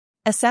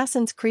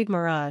Assassin's Creed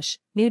Mirage,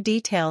 new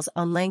details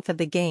on length of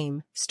the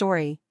game,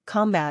 story,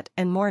 combat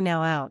and more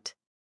now out.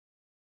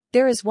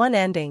 There is one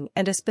ending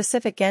and a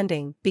specific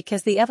ending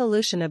because the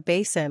evolution of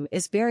Basim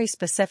is very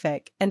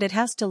specific and it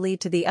has to lead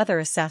to the other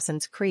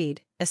Assassin's Creed,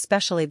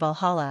 especially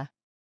Valhalla.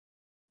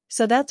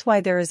 So that's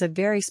why there is a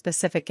very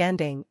specific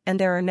ending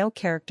and there are no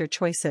character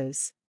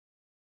choices.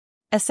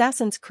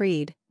 Assassin's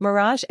Creed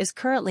Mirage is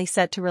currently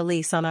set to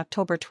release on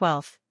October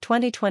 12,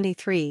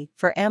 2023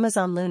 for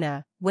Amazon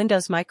Luna,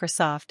 Windows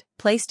Microsoft,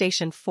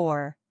 PlayStation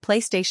 4,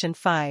 PlayStation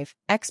 5,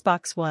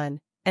 Xbox One,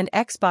 and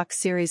Xbox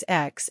Series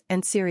X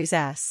and Series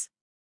S.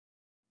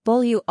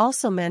 Beaulieu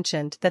also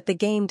mentioned that the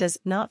game does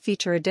not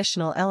feature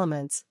additional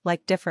elements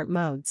like different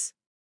modes.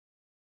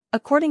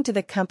 According to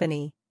the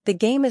company, the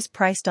game is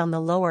priced on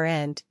the lower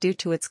end due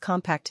to its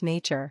compact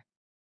nature.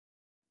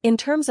 In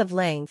terms of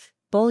length,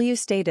 Beaulieu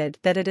stated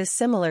that it is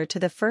similar to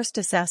the first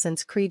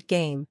Assassin's Creed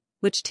game,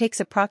 which takes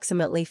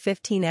approximately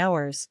 15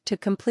 hours to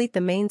complete the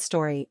main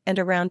story and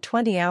around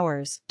 20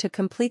 hours to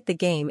complete the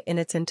game in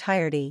its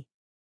entirety.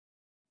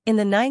 In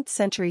the 9th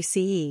century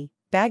CE,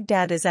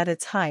 Baghdad is at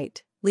its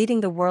height,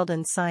 leading the world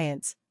in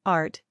science,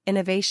 art,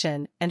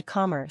 innovation, and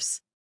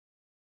commerce.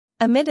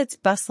 Amid its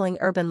bustling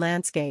urban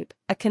landscape,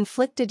 a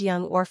conflicted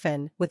young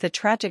orphan with a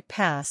tragic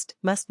past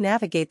must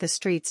navigate the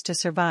streets to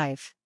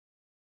survive.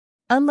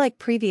 Unlike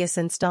previous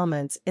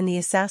installments in the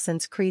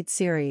Assassin's Creed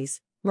series,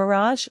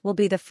 Mirage will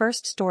be the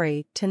first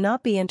story to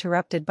not be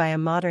interrupted by a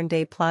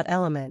modern-day plot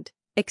element,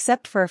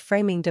 except for a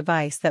framing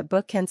device that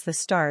bookends the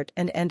start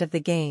and end of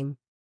the game.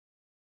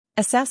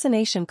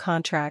 Assassination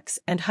contracts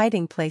and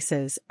hiding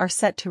places are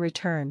set to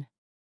return.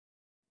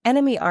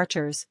 Enemy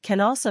archers can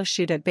also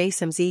shoot at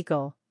Basim's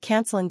eagle,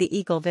 cancelling the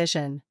eagle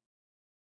vision.